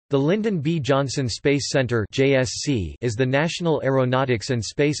The Lyndon B. Johnson Space Center (JSC) is the National Aeronautics and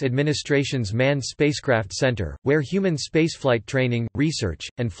Space Administration's manned spacecraft center, where human spaceflight training, research,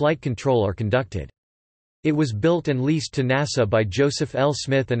 and flight control are conducted. It was built and leased to NASA by Joseph L.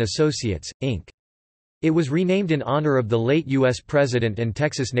 Smith & Associates, Inc. It was renamed in honor of the late U.S. President and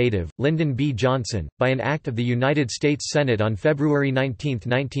Texas native, Lyndon B. Johnson, by an act of the United States Senate on February 19,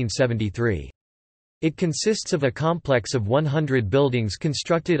 1973. It consists of a complex of 100 buildings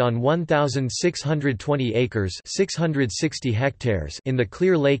constructed on 1,620 acres 660 hectares in the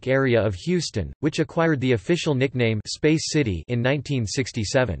Clear Lake area of Houston, which acquired the official nickname Space City in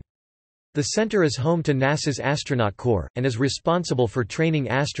 1967. The center is home to NASA's Astronaut Corps, and is responsible for training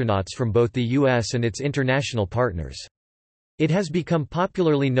astronauts from both the U.S. and its international partners. It has become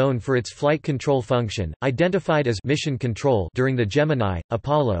popularly known for its flight control function, identified as Mission Control during the Gemini,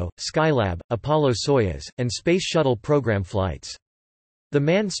 Apollo, Skylab, Apollo-Soyuz, and Space Shuttle program flights. The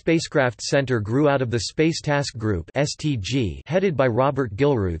Manned Spacecraft Center grew out of the Space Task Group (STG) headed by Robert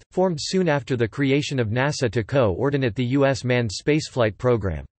Gilruth, formed soon after the creation of NASA to coordinate the U.S. manned spaceflight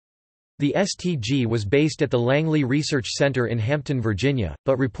program. The STG was based at the Langley Research Center in Hampton, Virginia,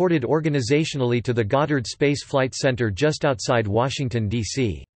 but reported organizationally to the Goddard Space Flight Center just outside Washington,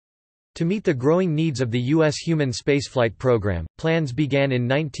 D.C. To meet the growing needs of the U.S. human spaceflight program, plans began in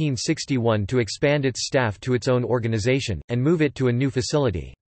 1961 to expand its staff to its own organization, and move it to a new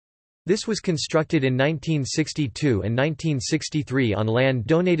facility. This was constructed in 1962 and 1963 on land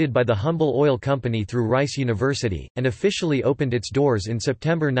donated by the Humble Oil Company through Rice University, and officially opened its doors in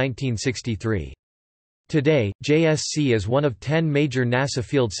September 1963. Today, JSC is one of 10 major NASA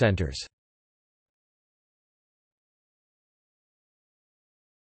field centers.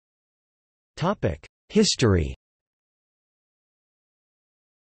 History.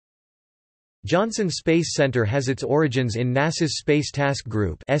 Johnson Space Center has its origins in NASA's Space Task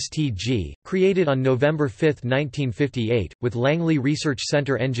Group (STG), created on November 5, 1958, with Langley Research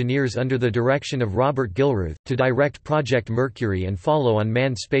Center engineers under the direction of Robert Gilruth, to direct Project Mercury and follow on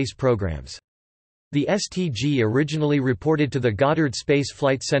manned space programs. The STG originally reported to the Goddard Space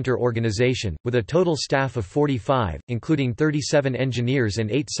Flight Center organization, with a total staff of 45, including 37 engineers and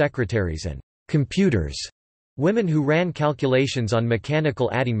 8 secretaries and computers, women who ran calculations on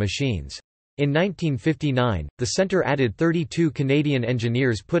mechanical adding machines. In 1959, the center added 32 Canadian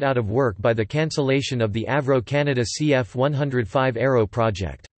engineers put out of work by the cancellation of the Avro Canada CF-105 Aero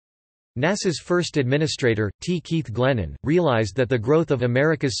project. NASA's first administrator, T. Keith Glennon, realized that the growth of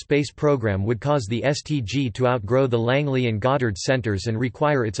America's space program would cause the STG to outgrow the Langley and Goddard centers and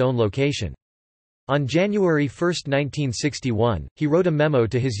require its own location. On January 1, 1961, he wrote a memo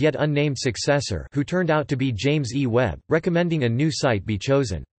to his yet unnamed successor, who turned out to be James E. Webb, recommending a new site be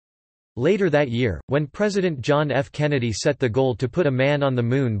chosen. Later that year, when President John F. Kennedy set the goal to put a man on the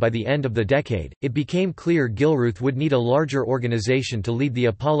Moon by the end of the decade, it became clear Gilruth would need a larger organization to lead the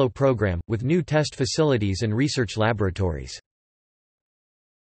Apollo program, with new test facilities and research laboratories.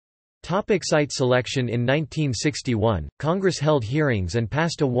 Site selection. In 1961, Congress held hearings and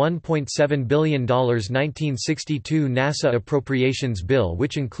passed a $1.7 billion 1962 NASA Appropriations Bill,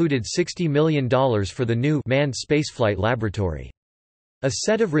 which included $60 million for the new manned spaceflight laboratory. A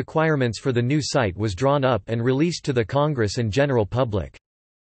set of requirements for the new site was drawn up and released to the Congress and general public.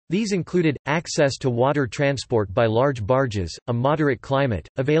 These included, access to water transport by large barges, a moderate climate,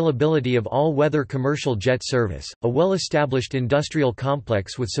 availability of all-weather commercial jet service, a well-established industrial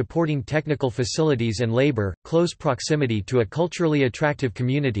complex with supporting technical facilities and labor, close proximity to a culturally attractive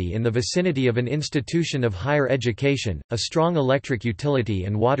community in the vicinity of an institution of higher education, a strong electric utility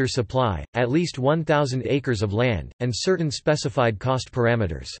and water supply, at least 1,000 acres of land, and certain specified cost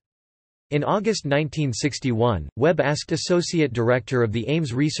parameters. In August 1961, Webb asked Associate Director of the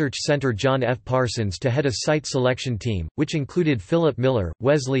Ames Research Center John F. Parsons to head a site selection team, which included Philip Miller,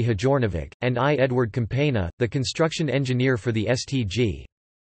 Wesley Hajornovic, and I. Edward Campana, the construction engineer for the STG.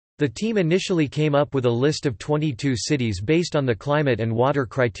 The team initially came up with a list of 22 cities based on the climate and water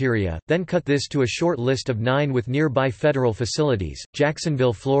criteria, then cut this to a short list of 9 with nearby federal facilities: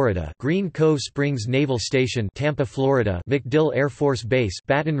 Jacksonville, Florida; Green Cove Springs Naval Station, Tampa, Florida; MacDill Air Force Base,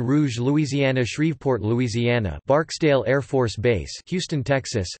 Baton Rouge, Louisiana; Shreveport, Louisiana; Barksdale Air Force Base, Houston,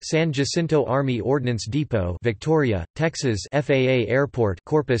 Texas; San Jacinto Army Ordnance Depot, Victoria, Texas; FAA Airport,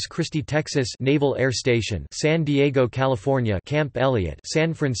 Corpus Christi, Texas; Naval Air Station, San Diego, California; Camp Elliott,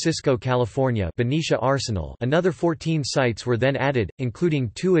 San Francisco, California; Benicia Arsenal. Another 14 sites were then added, including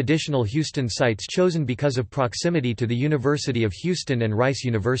 2 additional Houston sites chosen because of proximity to the University of Houston and Rice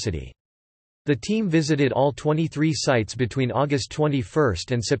University. The team visited all 23 sites between August 21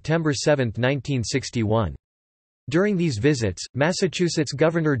 and September 7, 1961. During these visits, Massachusetts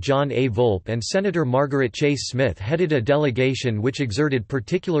Governor John A. Volpe and Senator Margaret Chase Smith headed a delegation which exerted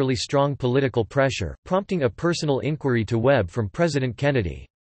particularly strong political pressure, prompting a personal inquiry to Webb from President Kennedy.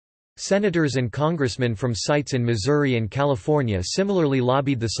 Senators and congressmen from sites in Missouri and California similarly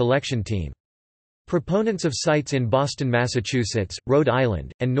lobbied the selection team. Proponents of sites in Boston, Massachusetts, Rhode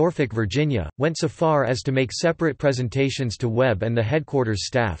Island, and Norfolk, Virginia, went so far as to make separate presentations to Webb and the headquarters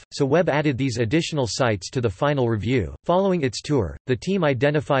staff, so Webb added these additional sites to the final review. Following its tour, the team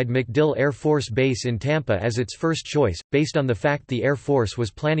identified MacDill Air Force Base in Tampa as its first choice, based on the fact the Air Force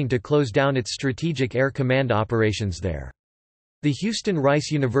was planning to close down its Strategic Air Command operations there. The Houston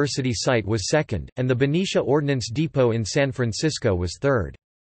Rice University site was second, and the Benicia Ordnance Depot in San Francisco was third.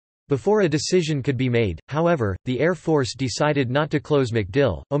 Before a decision could be made, however, the Air Force decided not to close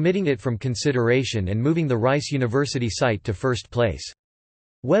MacDill, omitting it from consideration and moving the Rice University site to first place.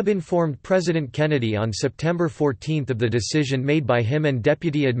 Webb informed President Kennedy on September 14 of the decision made by him and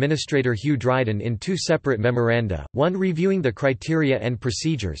Deputy Administrator Hugh Dryden in two separate memoranda, one reviewing the criteria and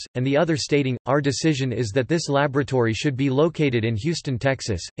procedures, and the other stating, "Our decision is that this laboratory should be located in Houston,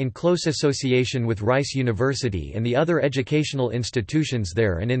 Texas, in close association with Rice University and the other educational institutions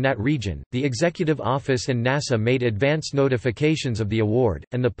there and in that region." The Executive Office and NASA made advance notifications of the award,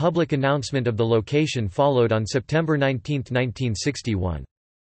 and the public announcement of the location followed on September 19, 1961.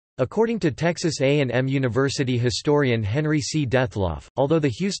 According to Texas A&M University historian Henry C. Dethloff, although the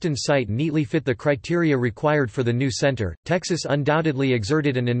Houston site neatly fit the criteria required for the new center, Texas undoubtedly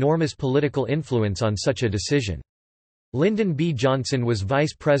exerted an enormous political influence on such a decision. Lyndon B. Johnson was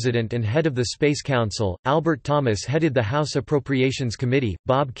vice president and head of the Space Council, Albert Thomas headed the House Appropriations Committee,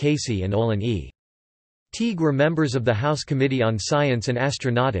 Bob Casey and Olin E. Teague were members of the House Committee on Science and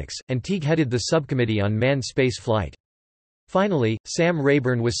Astronautics, and Teague headed the subcommittee on manned space flight. Finally, Sam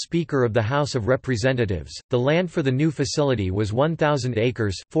Rayburn was Speaker of the House of Representatives. The land for the new facility was 1,000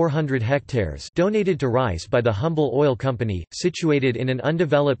 acres (400 hectares) donated to Rice by the Humble Oil Company, situated in an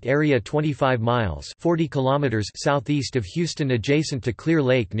undeveloped area 25 miles (40 kilometers) southeast of Houston adjacent to Clear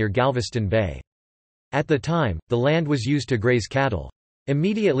Lake near Galveston Bay. At the time, the land was used to graze cattle.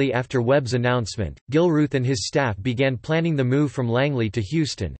 Immediately after Webb's announcement, Gilruth and his staff began planning the move from Langley to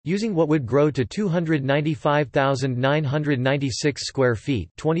Houston, using what would grow to 295,996 square feet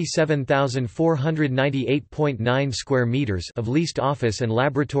 (27,498.9 square meters) of leased office and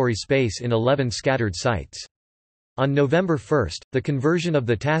laboratory space in 11 scattered sites. On November 1, the conversion of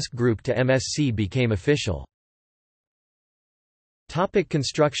the task group to MSC became official.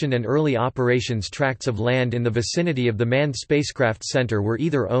 Construction and early operations. Tracts of land in the vicinity of the Manned Spacecraft Center were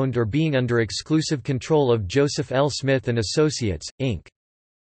either owned or being under exclusive control of Joseph L. Smith and Associates, Inc.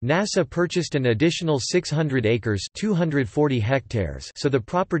 NASA purchased an additional 600 acres (240 hectares) so the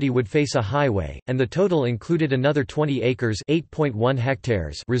property would face a highway, and the total included another 20 acres (8.1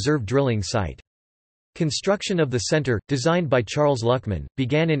 hectares) reserve drilling site. Construction of the center, designed by Charles Luckman,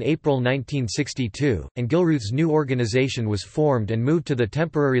 began in April 1962, and Gilruth's new organization was formed and moved to the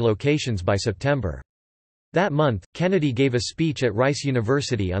temporary locations by September. That month, Kennedy gave a speech at Rice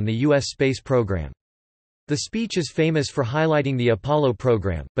University on the U.S. space program. The speech is famous for highlighting the Apollo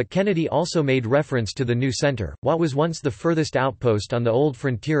program, but Kennedy also made reference to the new center. What was once the furthest outpost on the old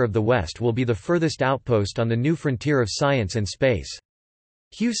frontier of the West will be the furthest outpost on the new frontier of science and space.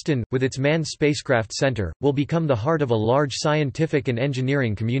 Houston, with its manned spacecraft center, will become the heart of a large scientific and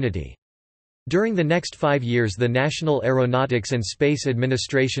engineering community. During the next 5 years, the National Aeronautics and Space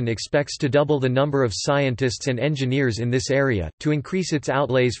Administration expects to double the number of scientists and engineers in this area, to increase its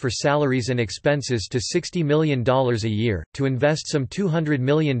outlays for salaries and expenses to $60 million a year, to invest some $200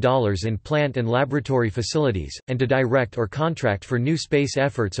 million in plant and laboratory facilities, and to direct or contract for new space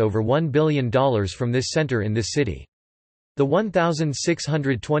efforts over $1 billion from this center in this city. The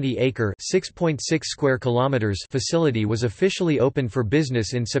 1,620-acre (6.6 square kilometers) facility was officially opened for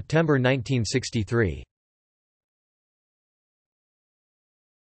business in September 1963.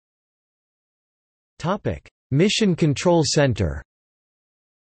 Topic: Mission Control Center.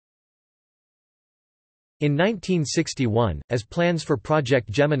 In 1961, as plans for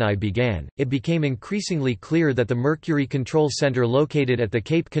Project Gemini began, it became increasingly clear that the Mercury Control Center located at the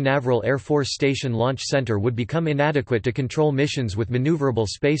Cape Canaveral Air Force Station Launch Center would become inadequate to control missions with maneuverable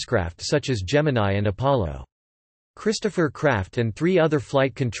spacecraft such as Gemini and Apollo. Christopher Kraft and 3 other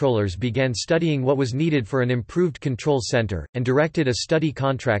flight controllers began studying what was needed for an improved control center, and directed a study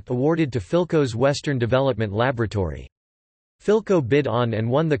contract awarded to Philco's Western Development Laboratory. Philco bid on and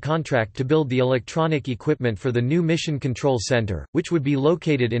won the contract to build the electronic equipment for the new Mission Control Center, which would be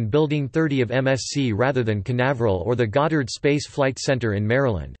located in Building 30 of MSC rather than Canaveral or the Goddard Space Flight Center in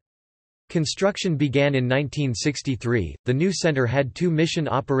Maryland. Construction began in 1963. The new center had 2 mission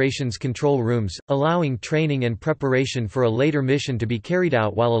operations control rooms, allowing training and preparation for a later mission to be carried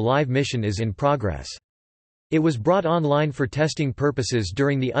out while a live mission is in progress. It was brought online for testing purposes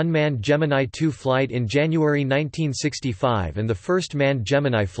during the unmanned Gemini 2 flight in January 1965 and the first manned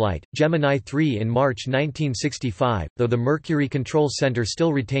Gemini flight, Gemini 3 in March 1965, though the Mercury Control Center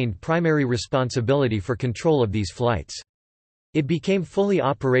still retained primary responsibility for control of these flights. It became fully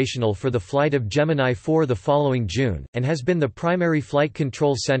operational for the flight of Gemini 4 the following June, and has been the primary flight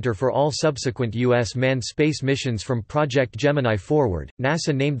control center for all subsequent U.S. manned space missions from Project Gemini forward.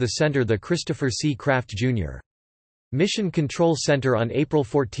 NASA named the center the Christopher C. Kraft, Jr. Mission Control Center on April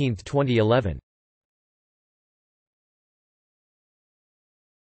 14, 2011.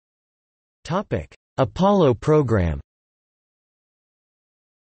 Apollo program.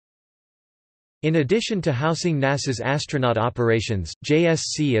 In addition to housing NASA's astronaut operations,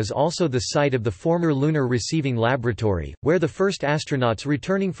 JSC is also the site of the former Lunar Receiving Laboratory, where the first astronauts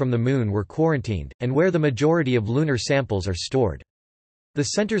returning from the Moon were quarantined, and where the majority of lunar samples are stored. The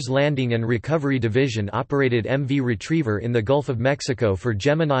center's Landing and Recovery Division operated MV Retriever in the Gulf of Mexico for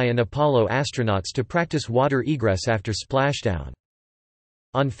Gemini and Apollo astronauts to practice water egress after splashdown.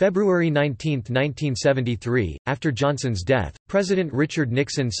 On February 19, 1973, after Johnson's death, President Richard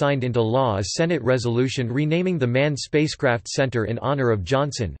Nixon signed into law a Senate resolution renaming the Manned Spacecraft Center in honor of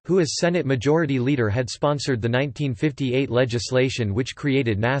Johnson, who as Senate Majority Leader had sponsored the 1958 legislation which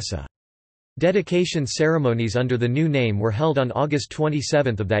created NASA. Dedication ceremonies under the new name were held on August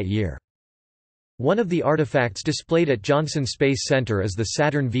 27 of that year. One of the artifacts displayed at Johnson Space Center is the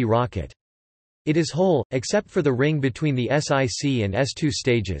Saturn V rocket. It is whole, except for the ring between the SIC and S2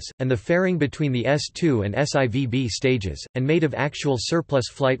 stages, and the fairing between the S2 and SIVB stages, and made of actual surplus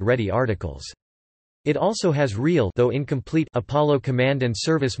flight-ready articles. It also has real, though incomplete, Apollo command and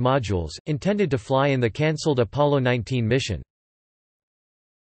service modules, intended to fly in the cancelled Apollo 19 mission.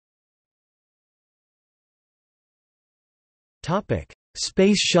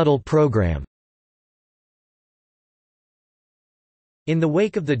 Space Shuttle program. In the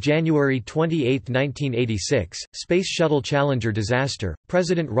wake of the January 28, 1986, Space Shuttle Challenger disaster,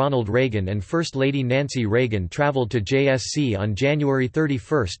 President Ronald Reagan and First Lady Nancy Reagan traveled to JSC on January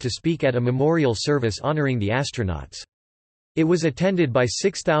 31 to speak at a memorial service honoring the astronauts. It was attended by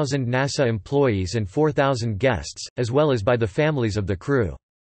 6,000 NASA employees and 4,000 guests, as well as by the families of the crew.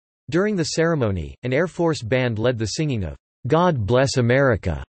 During the ceremony, an Air Force band led the singing of "God Bless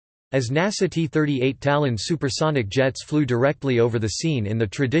America" as NASA T-38 Talon supersonic jets flew directly over the scene in the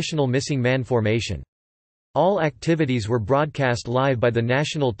traditional missing man formation. All activities were broadcast live by the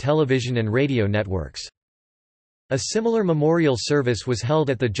national television and radio networks. A similar memorial service was held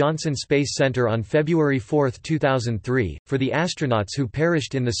at the Johnson Space Center on February 4, 2003, for the astronauts who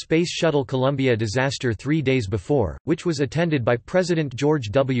perished in the Space Shuttle Columbia disaster 3 days before, which was attended by President George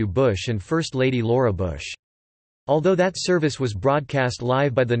W. Bush and First Lady Laura Bush. Although that service was broadcast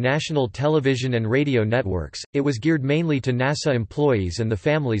live by the national television and radio networks, it was geared mainly to NASA employees and the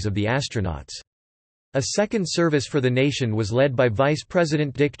families of the astronauts. A second service for the nation was led by Vice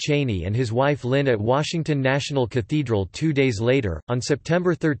President Dick Cheney and his wife Lynn at Washington National Cathedral 2 days later. On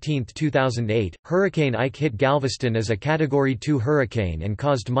September 13, 2008, Hurricane Ike hit Galveston as a Category 2 hurricane and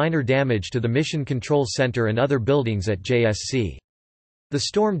caused minor damage to the Mission Control Center and other buildings at JSC. The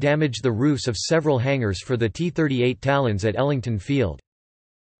storm damaged the roofs of several hangars for the T-38 Talons at Ellington Field.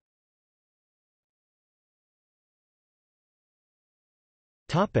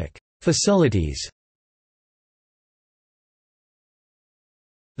 Facilities.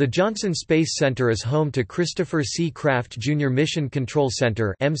 The Johnson Space Center is home to Christopher C. Kraft, Jr. Mission Control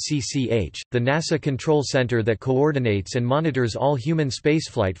Center (MCCH), the NASA control center that coordinates and monitors all human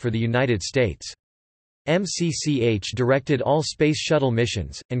spaceflight for the United States. MCCH directed all Space Shuttle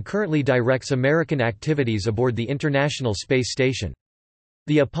missions, and currently directs American activities aboard the International Space Station.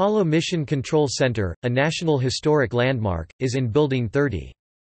 The Apollo Mission Control Center, a National Historic Landmark, is in Building 30.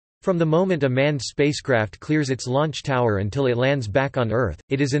 From the moment a manned spacecraft clears its launch tower until it lands back on Earth,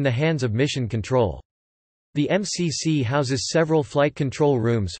 it is in the hands of Mission Control. The MCC houses several flight control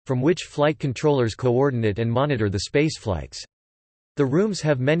rooms, from which flight controllers coordinate and monitor the spaceflights. The rooms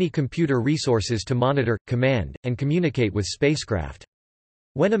have many computer resources to monitor, command, and communicate with spacecraft.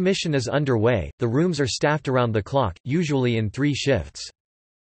 When a mission is underway, the rooms are staffed around the clock, usually in 3 shifts.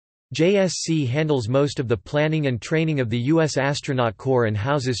 JSC handles most of the planning and training of the U.S. Astronaut Corps and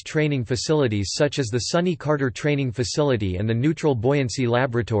houses training facilities such as the Sonny Carter Training Facility and the Neutral Buoyancy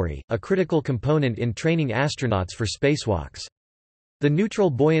Laboratory, a critical component in training astronauts for spacewalks. The Neutral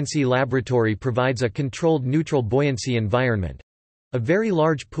Buoyancy Laboratory provides a controlled neutral buoyancy environment. A very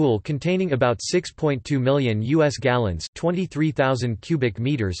large pool containing about 6.2 million U.S. gallons 23,000 cubic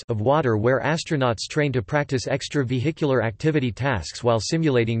meters of water where astronauts train to practice extravehicular activity tasks while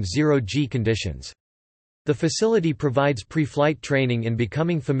simulating zero-G conditions. The facility provides pre-flight training in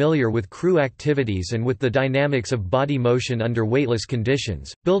becoming familiar with crew activities and with the dynamics of body motion under weightless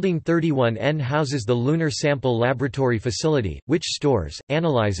conditions. Building 31N houses the Lunar Sample Laboratory Facility, which stores,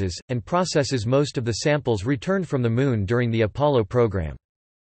 analyzes, and processes most of the samples returned from the Moon during the Apollo program.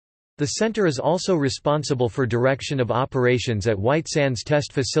 The center is also responsible for direction of operations at White Sands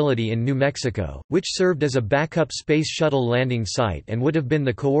Test Facility in New Mexico, which served as a backup Space Shuttle landing site and would have been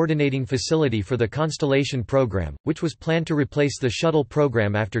the coordinating facility for the Constellation program, which was planned to replace the Shuttle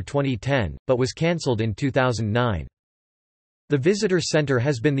program after 2010, but was cancelled in 2009. The Visitor Center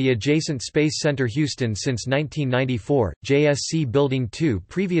has been the adjacent Space Center Houston since 1994. JSC Building 2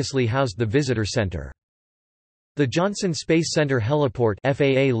 previously housed the Visitor Center. The Johnson Space Center Heliport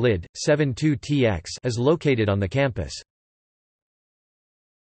FAA LID 72TX is located on the campus.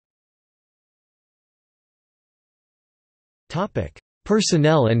 Topic: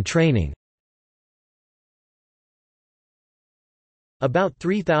 Personnel and training. About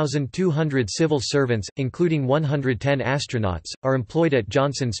 3,200 civil servants, including 110 astronauts, are employed at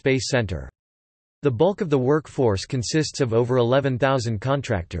Johnson Space Center. The bulk of the workforce consists of over 11,000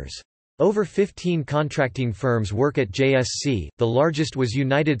 contractors. Over 15 contracting firms work at JSC, the largest was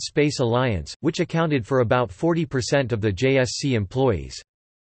United Space Alliance, which accounted for about 40% of the JSC employees.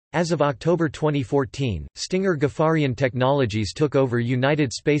 As of October 2014, Stinger Ghaffarian Technologies took over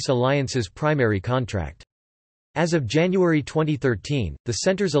United Space Alliance's primary contract. As of January 2013, the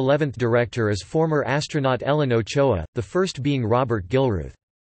center's 11th director is former astronaut Ellen Ochoa, the first being Robert Gilruth.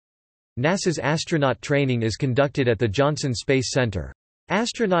 NASA's astronaut training is conducted at the Johnson Space Center.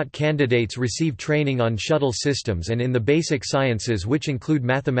 Astronaut candidates receive training on shuttle systems and in the basic sciences which include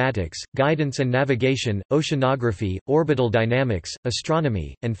mathematics, guidance and navigation, oceanography, orbital dynamics,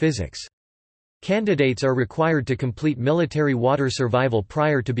 astronomy, and physics. Candidates are required to complete military water survival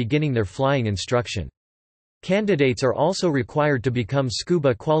prior to beginning their flying instruction. Candidates are also required to become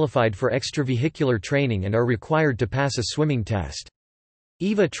scuba qualified for extravehicular training and are required to pass a swimming test.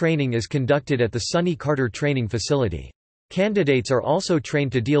 EVA training is conducted at the Sonny Carter Training Facility. Candidates are also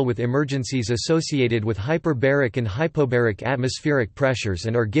trained to deal with emergencies associated with hyperbaric and hypobaric atmospheric pressures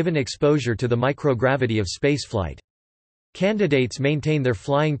and are given exposure to the microgravity of spaceflight. Candidates maintain their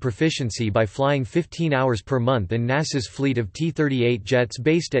flying proficiency by flying 15 hours per month in NASA's fleet of T-38 jets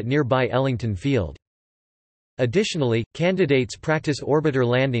based at nearby Ellington Field. Additionally, candidates practice orbiter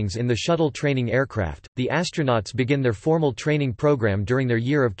landings in the shuttle training aircraft. The astronauts begin their formal training program during their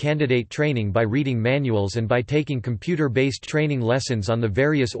year of candidate training by reading manuals and by taking computer-based training lessons on the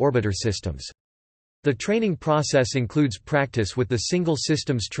various orbiter systems. The training process includes practice with the Single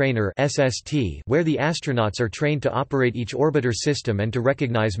Systems Trainer (SST), where the astronauts are trained to operate each orbiter system and to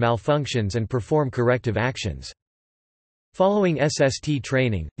recognize malfunctions and perform corrective actions. Following SST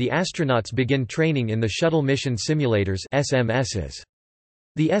training, the astronauts begin training in the Shuttle Mission Simulators (SMSs).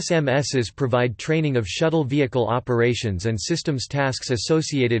 The SMSs provide training of shuttle vehicle operations and systems tasks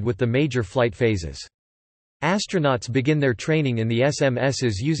associated with the major flight phases. Astronauts begin their training in the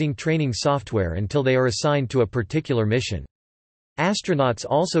SMSs using training software until they are assigned to a particular mission. Astronauts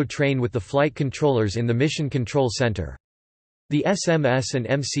also train with the flight controllers in the Mission Control Center. The SMS and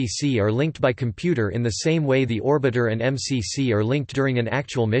MCC are linked by computer in the same way the orbiter and MCC are linked during an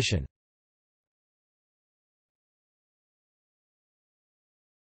actual mission.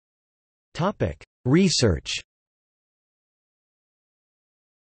 Research.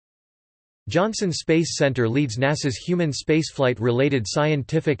 Johnson Space Center leads NASA's human spaceflight-related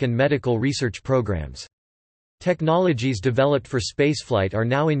scientific and medical research programs. Technologies developed for spaceflight are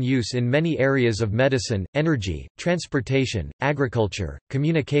now in use in many areas of medicine, energy, transportation, agriculture,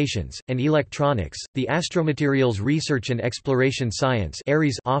 communications, and electronics. The Astromaterials Research and Exploration Science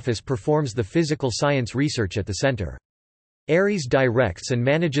 (ARES) office performs the physical science research at the center. ARES directs and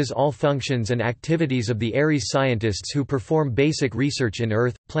manages all functions and activities of the ARES scientists who perform basic research in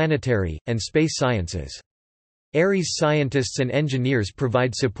Earth, planetary, and space sciences. ARES scientists and engineers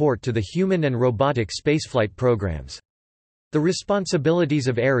provide support to the human and robotic spaceflight programs. The responsibilities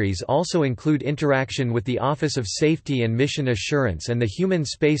of ARES also include interaction with the Office of Safety and Mission Assurance and the human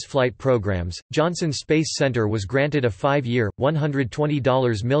spaceflight programs. Johnson Space Center was granted a 5-year,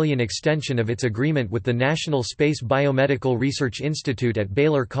 $120 million extension of its agreement with the National Space Biomedical Research Institute at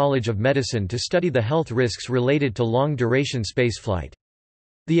Baylor College of Medicine to study the health risks related to long-duration spaceflight.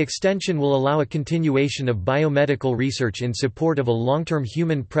 The extension will allow a continuation of biomedical research in support of a long-term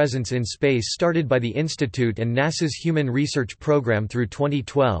human presence in space started by the Institute and NASA's Human Research Program through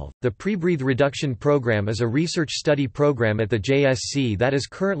 2012. The Pre-Breathe Reduction Program is a research study program at the JSC that is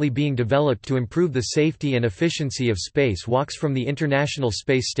currently being developed to improve the safety and efficiency of spacewalks from the International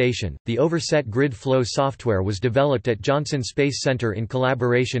Space Station. The Overset Grid Flow software was developed at Johnson Space Center in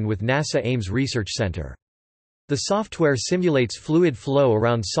collaboration with NASA Ames Research Center. The software simulates fluid flow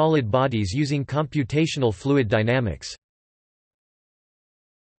around solid bodies using computational fluid dynamics.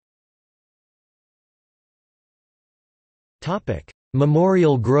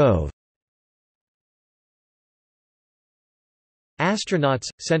 Memorial Grove. Astronauts,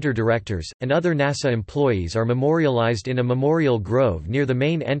 center directors, and other NASA employees are memorialized in a memorial grove near the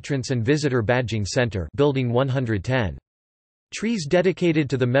main entrance and visitor badging center, Building 110. Trees dedicated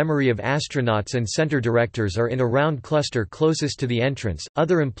to the memory of astronauts and center directors are in a round cluster closest to the entrance.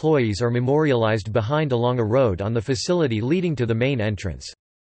 Other employees are memorialized behind along a road on the facility leading to the main entrance.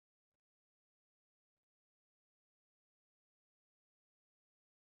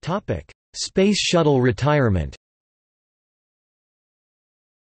 Topic: Space Shuttle retirement.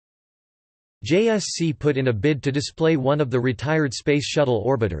 JSC put in a bid to display one of the retired Space Shuttle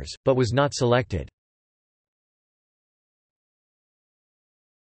orbiters, but was not selected.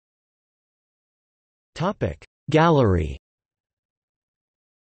 Gallery.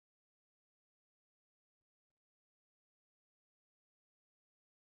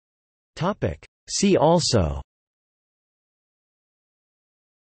 See also: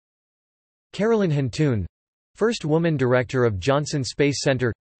 Carolyn Huntoon, first woman director of Johnson Space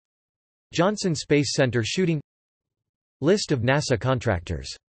Center, Johnson Space Center shooting, List of NASA contractors.